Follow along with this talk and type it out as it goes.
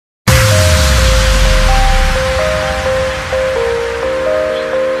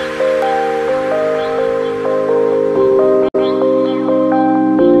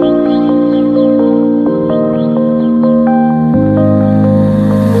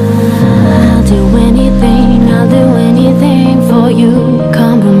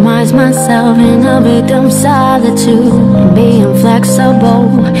a victim's solitude. Being flexible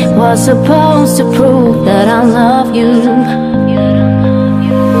was supposed to prove that I love you.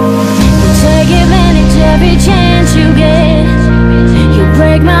 You take advantage every chance you get. You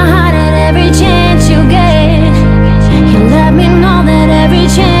break my heart at every chance you get. You let me know that every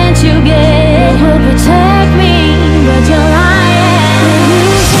chance you get will protect me, but you're lying. You're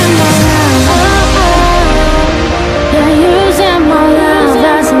using my love. You're using my love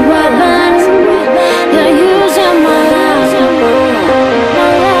as a weapon. You're using my love.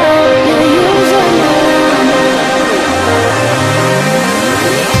 You're using my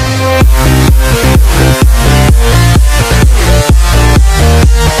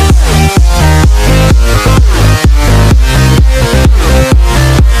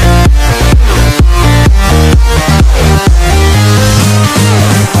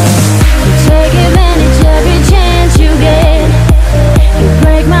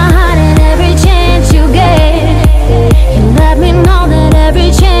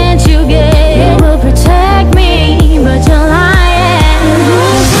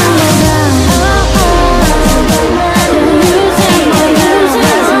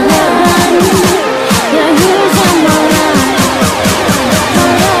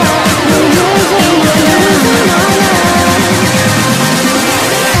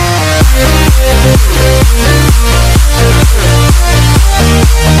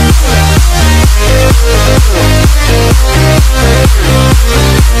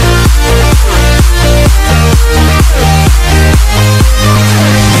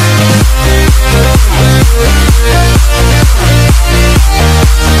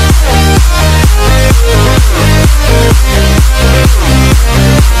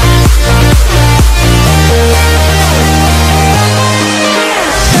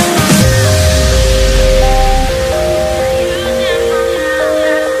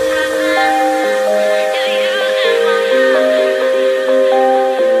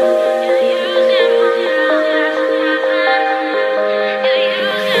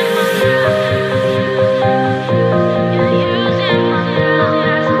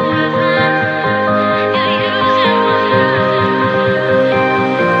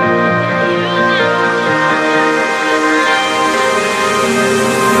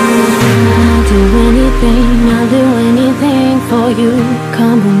I'll do anything for you.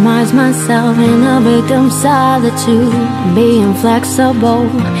 Compromise myself in a victim's solitude. Being flexible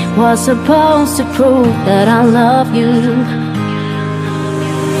was supposed to prove that I love you.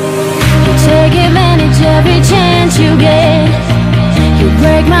 You take advantage every chance you get. You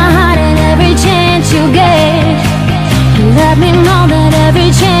break my heart at every chance you get. You let me know that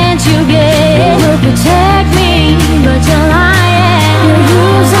every chance you get will protect